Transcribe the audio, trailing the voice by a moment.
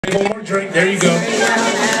One more drink. There you go. I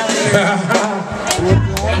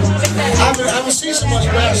haven't seen so much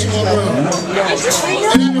basketball around.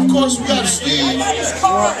 And then, of course, we got Steve.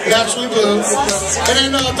 Naturally good. And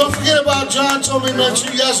then, don't forget about John told me to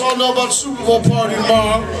mention, you guys all know about Super Bowl party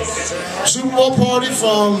tomorrow. Super Bowl party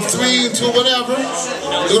from 3 until whatever.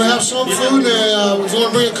 We're going to have some food, and we're going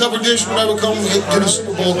to bring a couple dishes whenever we come to the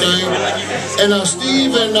Super Bowl thing. And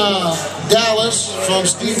Steve and Dallas from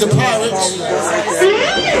Steve the Pirates.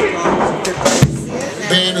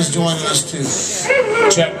 Band is joining us too.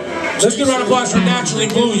 Check. Let's get a round of applause for Naturally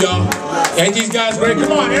Blue, y'all. Ain't these guys great?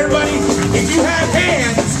 Come on, everybody. If you have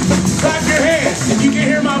hands, clap your hands. If you can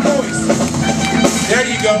hear my voice. There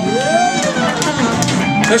you go.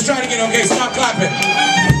 Let's try it again. Okay, stop clapping.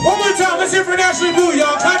 One more time. Let's hear for Naturally Blue,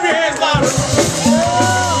 y'all. Clap your hands louder.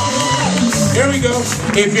 Here we go.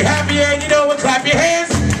 If you're happy and you know it, clap your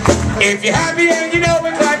hands. If you're happy and you know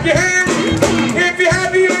it, clap your hands. If you're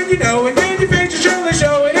happy and you know it, then your face is surely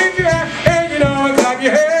show it. If you're happy and you know it, clap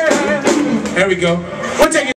your hands. There we go. We're taking